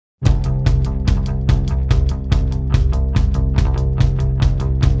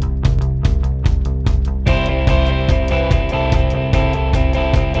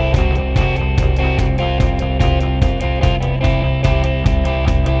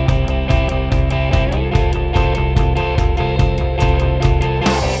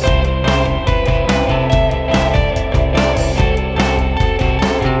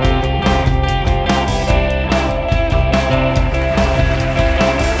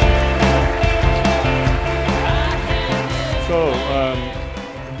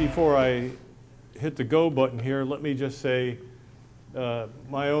before I hit the go button here, let me just say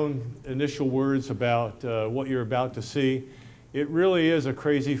my own initial words about what you're about to see. It really is a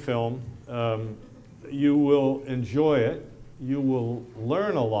crazy film. You will enjoy it, you will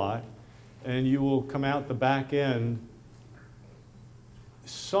learn a lot, and you will come out the back end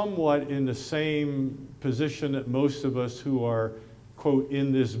somewhat in the same position that most of us who are, quote,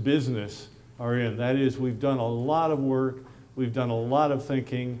 in this business are in. That is, we've done a lot of work, we've done a lot of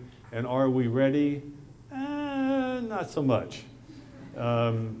thinking, and are we ready? Not so much.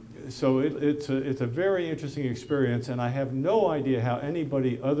 So it's a very interesting experience, and I have no idea how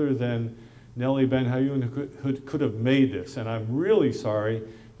anybody other than Nellie Ben-Hayoun could have made this, and I'm really sorry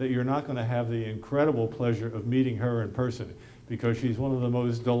that you're not going to have the incredible pleasure of meeting her in person, because she's one of the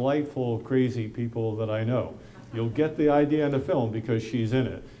most delightful, crazy people that I know. You'll get the idea in the film because she's in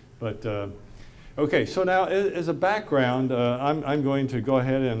it. But okay, so now as a background, I'm going to go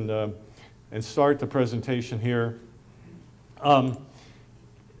ahead and start the presentation here.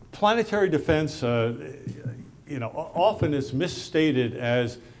 Planetary defense, you know, often is misstated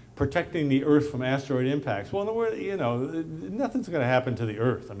as protecting the Earth from asteroid impacts. Well, you know, nothing's going to happen to the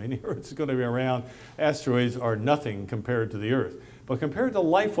Earth. I mean, the Earth's going to be around. Asteroids are nothing compared to the Earth. But compared to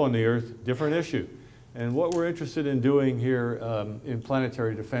life on the Earth, different issue. And what we're interested in doing here in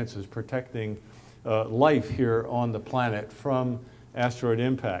planetary defense is protecting life here on the planet from asteroid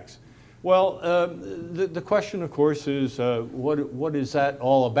impacts. Well, the question, of course, is what is that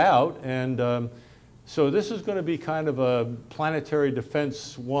all about? And so this is going to be kind of a planetary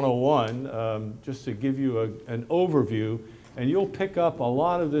defense 101, just to give you an overview. And you'll pick up a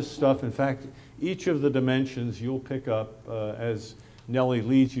lot of this stuff. In fact, each of the dimensions you'll pick up as Nellie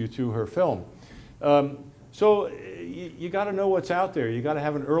leads you through her film. So you got to know what's out there. You got to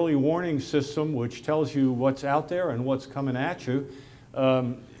have an early warning system which tells you what's out there and what's coming at you.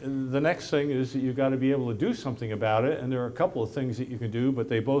 The next thing is that you've got to be able to do something about it, and there are a couple of things that you can do, but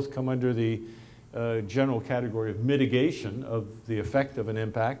they both come under the general category of mitigation of the effect of an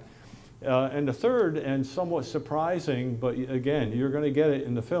impact. And the third, and somewhat surprising, but again, you're going to get it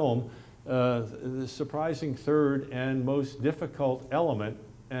in the film, the surprising third and most difficult element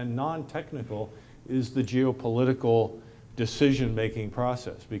and non-technical is the geopolitical decision-making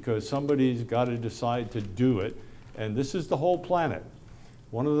process, because somebody's got to decide to do it, and this is the whole planet.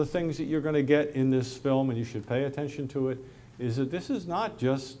 One of the things that you're going to get in this film, and you should pay attention to it, is that this is not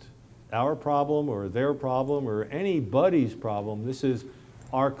just our problem or their problem or anybody's problem. This is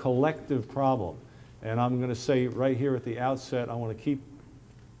our collective problem. And I'm going to say right here at the outset, I want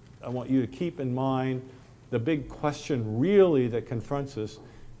you to keep in mind the big question really that confronts us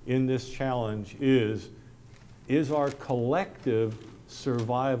in this challenge is our collective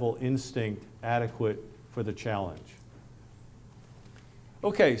survival instinct adequate for the challenge?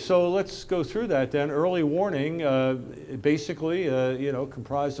 Okay, so let's go through that then. Early warning, basically, you know,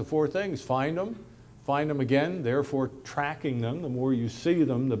 comprised of four things. Find them again, therefore tracking them. The more you see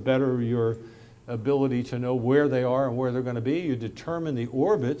them, the better your ability to know where they are and where they're going to be. You determine the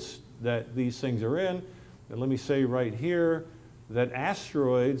orbits that these things are in. And let me say right here that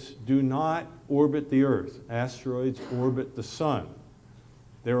asteroids do not orbit the Earth. Asteroids orbit the sun.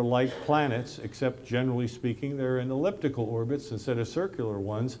 They're like planets, except generally speaking, they're in elliptical orbits instead of circular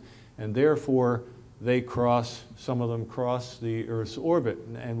ones, and therefore they cross, some of them cross the Earth's orbit,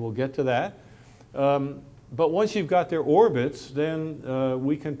 and we'll get to that. But once you've got their orbits, then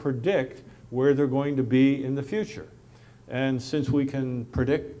we can predict where they're going to be in the future. And since we can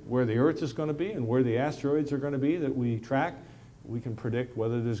predict where the Earth is going to be and where the asteroids are going to be that we track, we can predict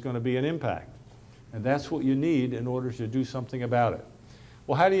whether there's going to be an impact. And that's what you need in order to do something about it.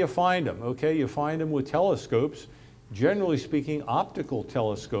 Well, how do you find them? Okay, you find them with telescopes, generally speaking optical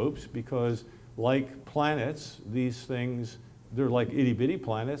telescopes, because like planets, these things, they're like itty-bitty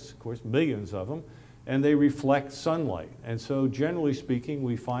planets, of course, millions of them, and they reflect sunlight. And so generally speaking,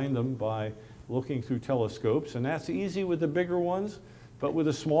 we find them by looking through telescopes, and that's easy with the bigger ones, but with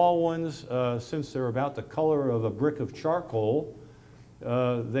the small ones, since they're about the color of a brick of charcoal,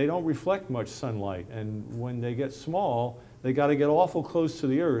 they don't reflect much sunlight, and when they get small, they got to get awful close to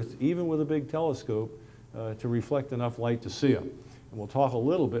the Earth, even with a big telescope, to reflect enough light to see them. And we'll talk a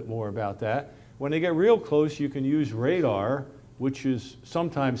little bit more about that. When they get real close, you can use radar, which is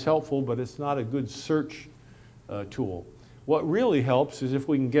sometimes helpful, but it's not a good search tool. What really helps is if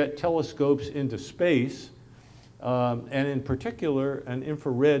we can get telescopes into space, and in particular, an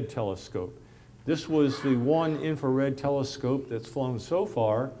infrared telescope. This was the one infrared telescope that's flown so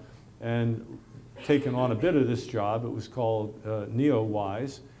far and taken on a bit of this job. It was called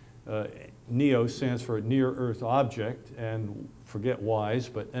NEOWISE, NEO stands for Near Earth Object, and forget WISE,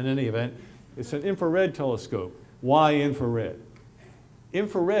 but in any event, it's an infrared telescope. Why infrared?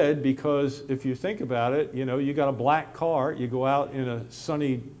 Infrared because if you think about it, you know, you got a black car, you go out in a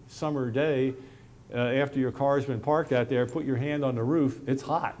sunny summer day, after your car's been parked out there, put your hand on the roof, it's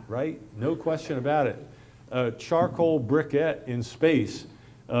hot, right? No question about it. A charcoal briquette in space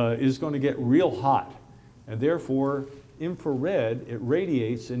is going to get real hot, and therefore infrared, it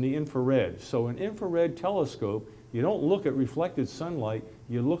radiates in the infrared. So an infrared telescope, you don't look at reflected sunlight,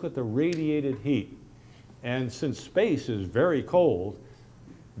 you look at the radiated heat. And since space is very cold,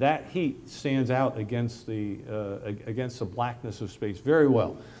 that heat stands out against the blackness of space very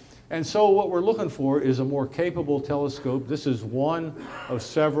well. And so what we're looking for is a more capable telescope. This is one of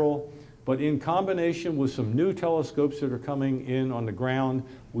several, but in combination with some new telescopes that are coming in on the ground,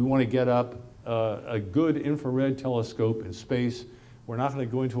 we want to get up a good infrared telescope in space. We're not going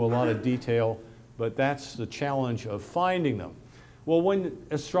to go into a lot of detail, but that's the challenge of finding them. Well, when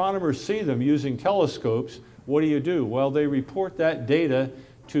astronomers see them using telescopes, what do? Well, they report that data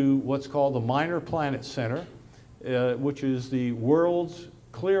to what's called the Minor Planet Center, which is the world's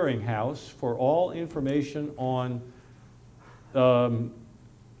clearinghouse for all information on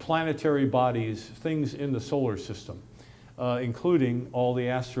planetary bodies, things in the solar system, including all the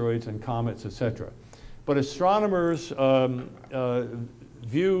asteroids and comets, etc. But astronomers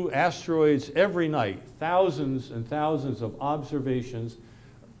view asteroids every night, thousands and thousands of observations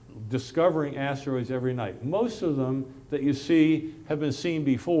discovering asteroids every night. Most of them that you see have been seen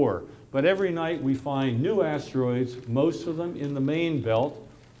before, but every night we find new asteroids, most of them in the main belt,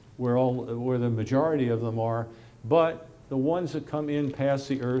 where the majority of them are, but the ones that come in past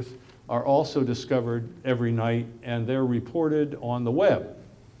the Earth are also discovered every night, and they're reported on the web.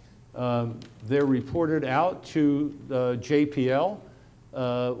 They're reported out to JPL,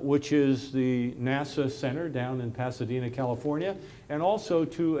 which is the NASA center down in Pasadena, California, and also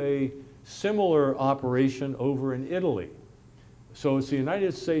to a similar operation over in Italy. So it's the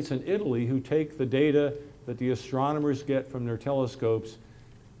United States and Italy who take the data that the astronomers get from their telescopes,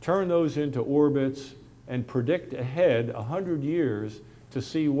 turn those into orbits, and predict ahead 100 years to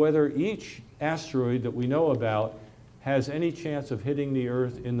see whether each asteroid that we know about has any chance of hitting the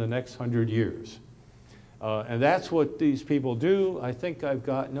Earth in the next 100 years. And that's what these people do. I think I've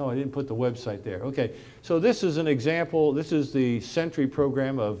got, no, I didn't put the website there. Okay, so this is an example. This is the Sentry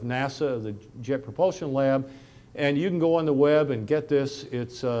program of NASA, the Jet Propulsion Lab. And you can go on the web and get this.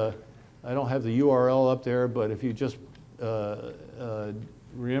 It's, I don't have the URL up there, but if you just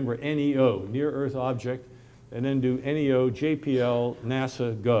remember NEO, Near Earth Object, and then do NEO, JPL,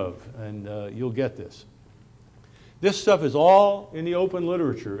 NASA, Gov, and you'll get this. This stuff is all in the open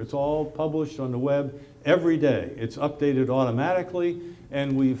literature. It's all published on the web every day. It's updated automatically,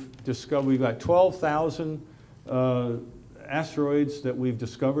 and we've got 12,000 asteroids that we've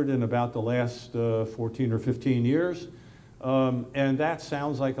discovered in about the last 14 or 15 years. And that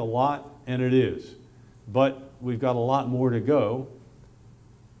sounds like a lot, and it is. But we've got a lot more to go.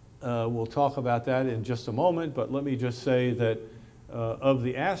 We'll talk about that in just a moment, but let me just say that of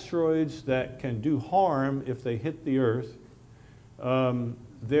the asteroids that can do harm if they hit the Earth,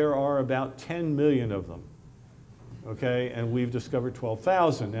 there are about 10 million of them, okay? And we've discovered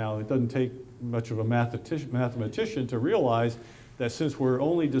 12,000. Now, it doesn't take much of a mathematician to realize that since we're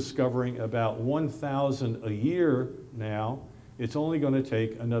only discovering about 1,000 a year now, it's only going to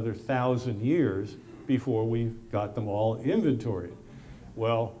take another 1,000 years before we've got them all inventoried.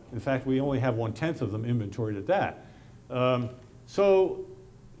 Well, in fact, we only have 1/10 of them inventoried at that. So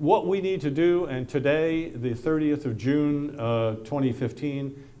what we need to do, and today, the 30th of June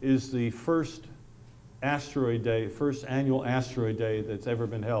 2015, is the first asteroid day, first annual asteroid day that's ever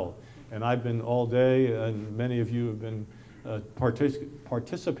been held. And I've been all day, and many of you have been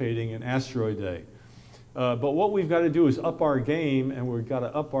participating in Asteroid Day. But what we've got to do is up our game, and we've got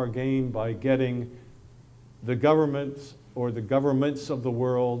to up our game by getting the governments or the governments of the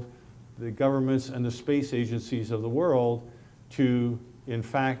world, the governments and the space agencies of the world to, in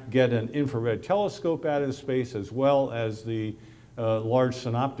fact, get an infrared telescope out of space, as well as the Large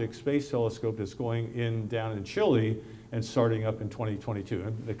Synoptic Space Telescope that's going in down in Chile and starting up in 2022.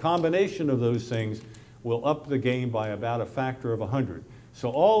 And the combination of those things will up the game by about a factor of 100. So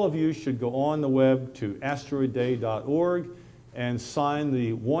all of you should go on the web to asteroidday.org and sign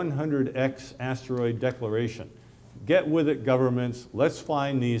the 100X Asteroid Declaration. Get with it, governments. Let's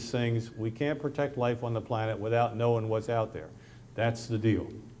find these things. We can't protect life on the planet without knowing what's out there. That's the deal.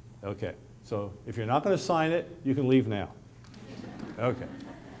 Okay, so if you're not going to sign it, you can leave now. Okay.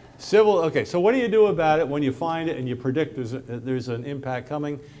 Okay, so what do you do about it when you find it and you predict there's an impact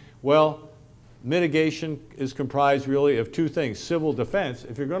coming? Well, mitigation is comprised really of two things. Civil defense,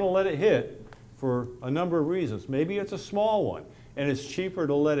 if you're going to let it hit for a number of reasons, maybe it's a small one, and it's cheaper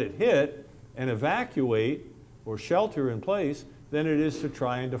to let it hit and evacuate or shelter in place than it is to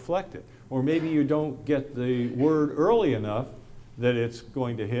try and deflect it. Or maybe you don't get the word early enough that it's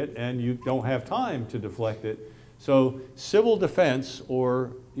going to hit and you don't have time to deflect it. So civil defense,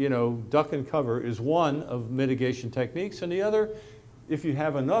 or duck and cover, is one of mitigation techniques, and the other, if you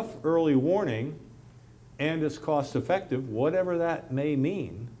have enough early warning and it's cost effective, whatever that may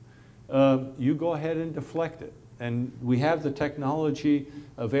mean, you go ahead and deflect it. And we have the technology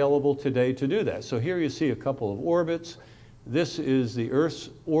available today to do that. So here you see a couple of orbits. This is the Earth's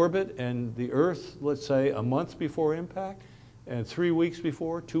orbit, and the Earth, let's say, a month before impact, and 3 weeks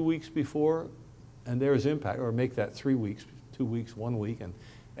before, 2 weeks before, and there's impact, or make that 3 weeks, 2 weeks, 1 week,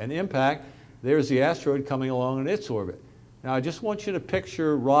 and impact. There's the asteroid coming along in its orbit. Now, I just want you to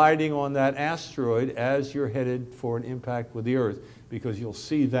picture riding on that asteroid as you're headed for an impact with the Earth, because you'll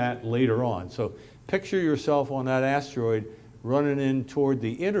see that later on. So picture yourself on that asteroid running in toward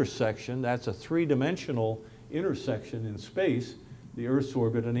the intersection. That's a three-dimensional intersection in space, the Earth's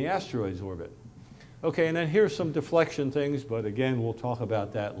orbit and the asteroid's orbit. Okay, and then here's some deflection things, but again, we'll talk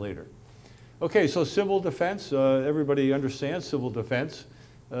about that later. Okay, so civil defense, everybody understands civil defense.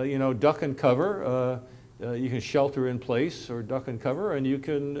 Duck and cover, you can shelter in place or duck and cover, and you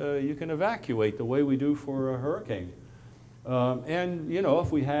can evacuate the way we do for a hurricane. And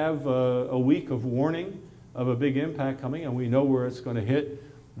if we have a week of warning of a big impact coming and we know where it's going to hit,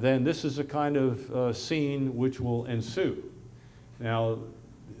 then this is a kind of scene which will ensue. Now,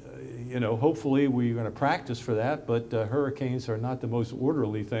 hopefully we're going to practice for that, but hurricanes are not the most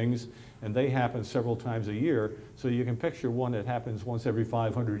orderly things, and they happen several times a year. So you can picture one that happens once every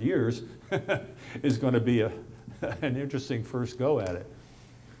 500 years is going to be an interesting first go at it.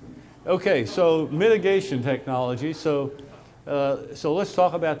 Okay, so mitigation technology. So let's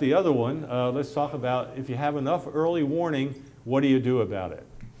talk about the other one. Let's talk about, if you have enough early warning, what do you do about it?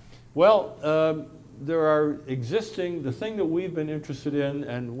 Well, there are the thing that we've been interested in,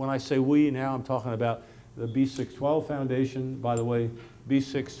 and when I say we now, I'm talking about the B612 Foundation. By the way,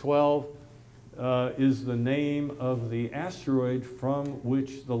 B612 is the name of the asteroid from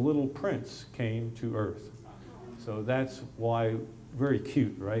which the Little Prince came to Earth. So that's why, very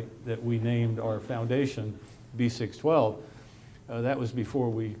cute, right, that we named our foundation B612. That was before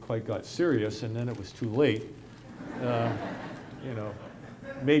we quite got serious, and then it was too late.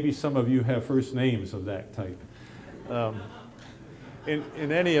 Maybe some of you have first names of that type.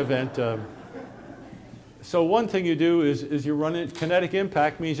 In any event, so one thing you do is you run in, kinetic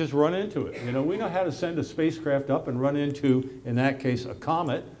impact means just run into it. We know how to send a spacecraft up and run into, in that case, a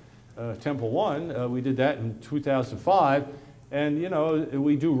comet, Temple 1. We did that in 2005. And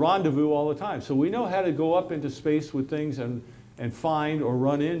we do rendezvous all the time. So we know how to go up into space with things and find or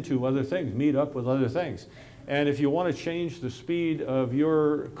run into other things, meet up with other things. And if you want to change the speed of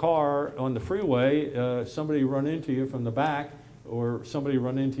your car on the freeway, somebody run into you from the back or somebody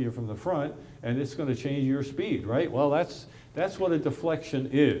run into you from the front, and it's going to change your speed, right? Well, that's what a deflection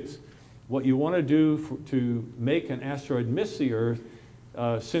is. What you want to do to make an asteroid miss the Earth,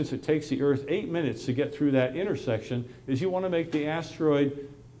 since it takes the Earth 8 minutes to get through that intersection, is you want to make the asteroid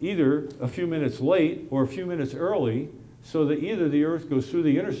either a few minutes late or a few minutes early, so that either the Earth goes through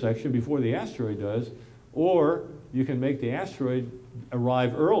the intersection before the asteroid does, or you can make the asteroid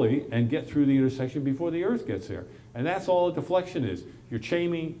arrive early and get through the intersection before the Earth gets there. And that's all a deflection is. You're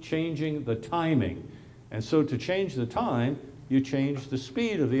changing the timing. And so to change the time, you change the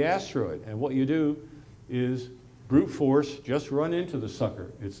speed of the asteroid. And what you do is brute force, just run into the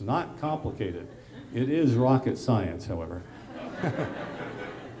sucker. It's not complicated. It is rocket science, however.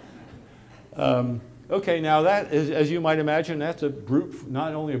 Okay, now that is, as you might imagine, that's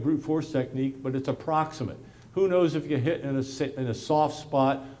not only a brute force technique, but it's approximate. Who knows if you hit in a soft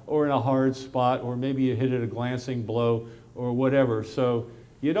spot or in a hard spot, or maybe you hit at a glancing blow or whatever. So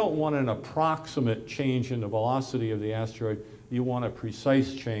you don't want an approximate change in the velocity of the asteroid. You want a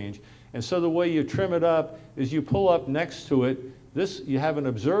precise change. And so the way you trim it up is you pull up next to it. You have an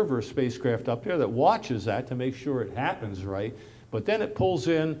observer spacecraft up there that watches that to make sure it happens right. But then it pulls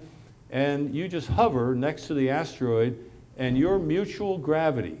in, and you just hover next to the asteroid, and your mutual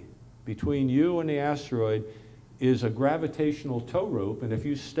gravity between you and the asteroid is a gravitational tow rope, and if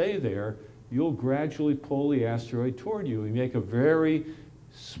you stay there, you'll gradually pull the asteroid toward you. You make a very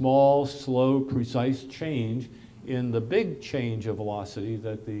small, slow, precise change in the big change of velocity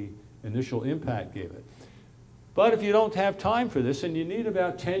that the initial impact gave it. But if you don't have time for this, and you need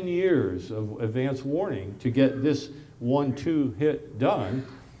about 10 years of advance warning to get this 1-2 hit done,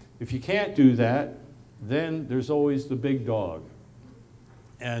 If you can't do that, then there's always the big dog.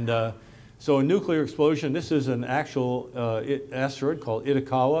 And so a nuclear explosion, this is an actual asteroid called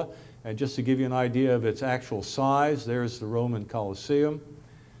Itokawa. And just to give you an idea of its actual size, there's the Roman Colosseum.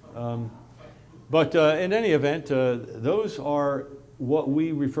 But in any event, those are what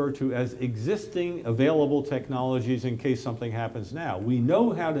we refer to as existing available technologies in case something happens now. We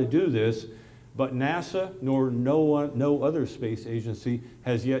know how to do this, but NASA nor no other space agency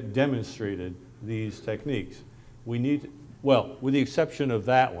has yet demonstrated these techniques. We need, well, with the exception of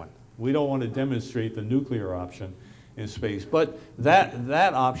that one. We don't want to demonstrate the nuclear option in space, but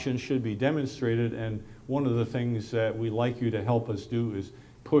that option should be demonstrated, and one of the things that we like you to help us do is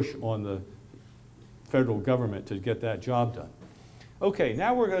push on the federal government to get that job done. Okay,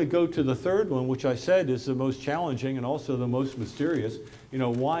 now we're going to go to the third one, which I said is the most challenging and also the most mysterious. You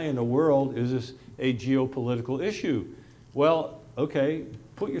know, why in the world is this a geopolitical issue? Well, okay,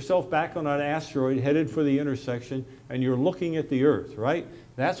 put yourself back on an asteroid headed for the intersection, and you're looking at the Earth, right?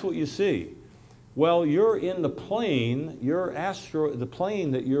 That's what you see. Well, you're in the plane, the plane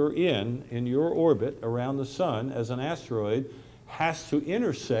that you're in your orbit around the sun as an asteroid has to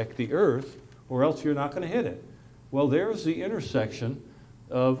intersect the Earth, or else you're not going to hit it. Well, there's the intersection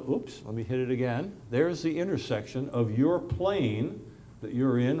of, oops, let me hit it again. There's the intersection of your plane that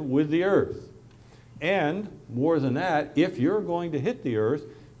you're in with the Earth. And more than that, if you're going to hit the Earth,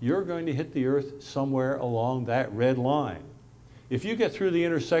 you're going to hit the Earth somewhere along that red line. If you get through the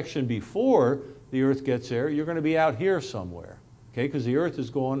intersection before the Earth gets there, you're going to be out here somewhere, okay? Because the Earth is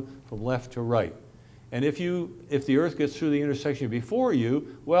going from left to right. And if the Earth gets through the intersection before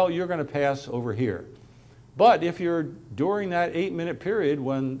you, well, you're going to pass over here. But if you're during that 8-minute period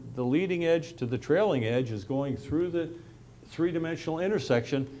when the leading edge to the trailing edge is going through the three-dimensional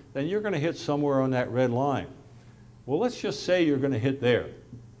intersection, then you're going to hit somewhere on that red line. Well, let's just say you're going to hit there,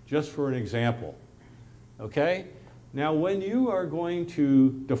 just for an example, okay? Now, when you are going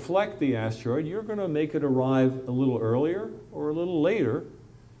to deflect the asteroid, you're going to make it arrive a little earlier or a little later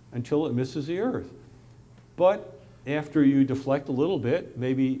until it misses the Earth. But after you deflect a little bit,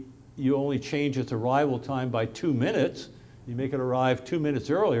 maybe you only change its arrival time by 2 minutes, you make it arrive 2 minutes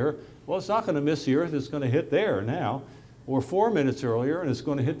earlier, well, it's not going to miss the Earth, it's going to hit there now. Or 4 minutes earlier, and it's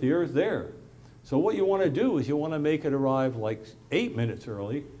going to hit the Earth there. So what you want to do is you want to make it arrive like 8 minutes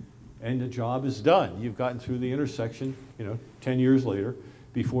early, and the job is done. You've gotten through the intersection, 10 years later,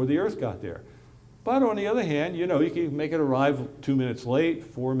 before the Earth got there. But on the other hand, you can make it arrive 2 minutes late,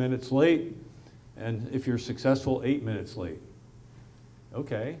 4 minutes late, and if you're successful, 8 minutes late.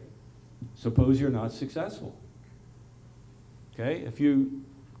 Okay, suppose you're not successful. Okay, if you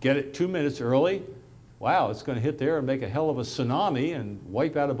get it 2 minutes early, wow, it's going to hit there and make a hell of a tsunami and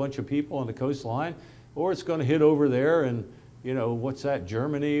wipe out a bunch of people on the coastline, or it's going to hit over there and, what's that,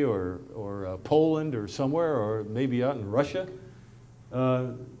 Germany or Poland or somewhere, or maybe out in Russia.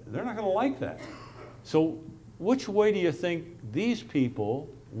 They're not going to like that. So which way do you think these people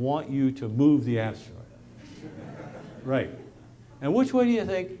want you to move the asteroid? Right. And which way do you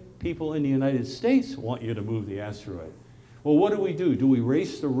think people in the United States want you to move the asteroid? Well, what do? Do we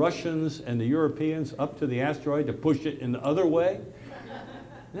race the Russians and the Europeans up to the asteroid to push it in the other way?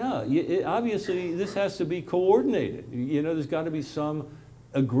 No, obviously this has to be coordinated. There's got to be some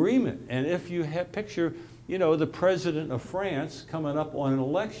agreement. And if you picture, the president of France coming up on an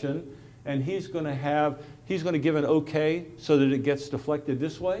election, and he's going to give an okay so that it gets deflected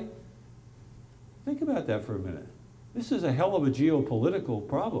this way. Think about that for a minute. This is a hell of a geopolitical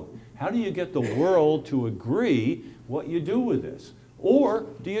problem. How do you get the world to agree what you do with this? Or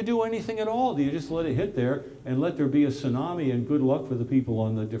do you do anything at all? Do you just let it hit there and let there be a tsunami and good luck for the people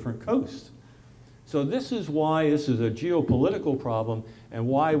on the different coasts? So this is why this is a geopolitical problem and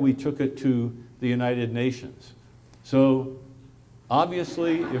why we took it to the United Nations. So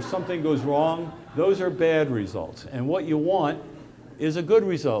obviously, if something goes wrong, those are bad results. And what you want is a good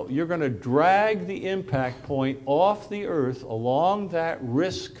result. You're going to drag the impact point off the Earth along that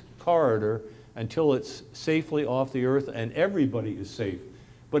risk corridor until it's safely off the Earth and everybody is safe.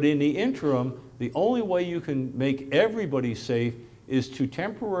 But in the interim, the only way you can make everybody safe is to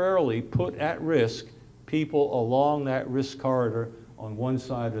temporarily put at risk people along that risk corridor on one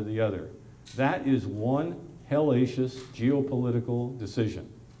side or the other. That is one hellacious geopolitical decision.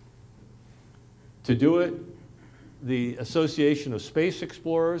 To do it, the Association of Space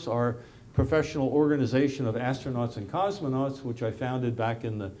Explorers, our professional organization of astronauts and cosmonauts, which I founded back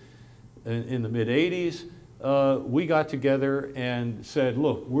in the mid-'80s, we got together and said,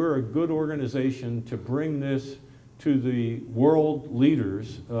 look, we're a good organization to bring this to the world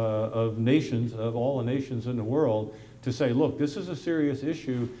leaders of nations, of all the nations in the world, to say, look, this is a serious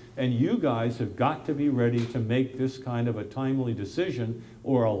issue, and you guys have got to be ready to make this kind of a timely decision,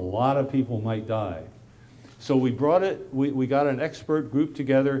 or a lot of people might die. So we got an expert group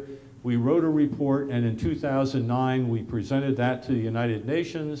together, we wrote a report, and in 2009 we presented that to the United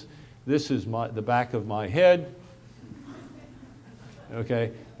Nations. This is the back of my head,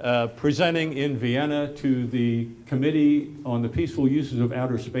 okay, presenting in Vienna to the Committee on the Peaceful Uses of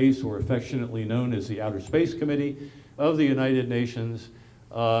Outer Space, or affectionately known as the Outer Space Committee of the United Nations.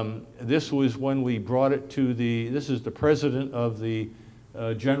 This was when we brought it to this is the president of the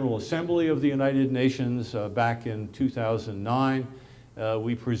General Assembly of the United Nations back in 2009.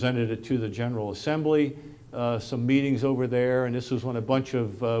 We presented it to the General Assembly, some meetings over there, and this was when a bunch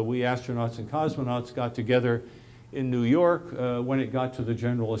of we astronauts and cosmonauts got together in New York when it got to the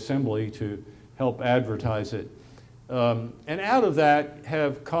General Assembly to help advertise it. And out of that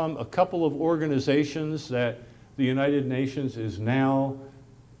have come a couple of organizations that the United Nations is now,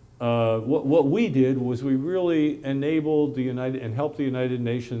 what we did was we really enabled and helped the United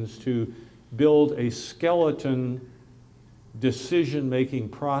Nations to build a skeleton decision-making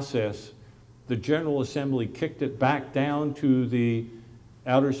process. The General Assembly kicked it back down to the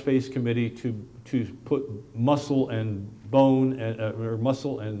Outer Space Committee to put muscle and bone, or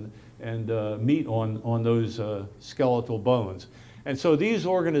muscle and meat on those skeletal bones. And so these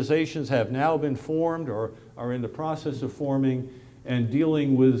organizations have now been formed or are in the process of forming and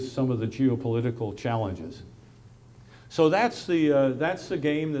dealing with some of the geopolitical challenges. So that's the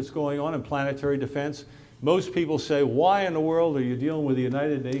game that's going on in planetary defense. Most people say, why in the world are you dealing with the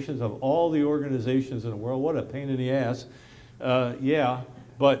United Nations of all the organizations in the world? What a pain in the ass. Yeah,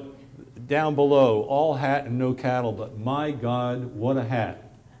 but down below, all hat and no cattle, but my God, what a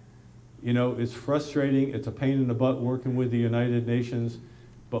hat. You know, it's frustrating, it's a pain in the butt working with the United Nations,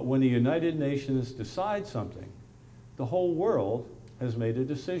 but when the United Nations decides something, the whole world has made a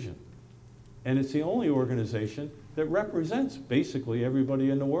decision. And it's the only organization that represents basically everybody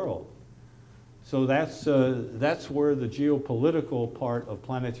in the world. So that's where the geopolitical part of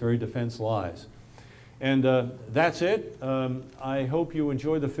planetary defense lies. And that's it. I hope you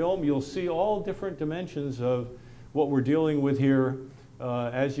enjoy the film. You'll see all different dimensions of what we're dealing with here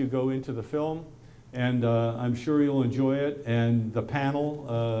as you go into the film. And I'm sure you'll enjoy it. And the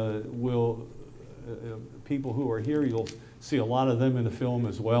panel people who are here, you'll see a lot of them in the film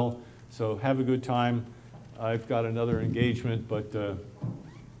as well. So have a good time. I've got another engagement, but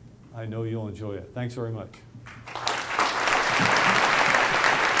I know you'll enjoy it. Thanks very much.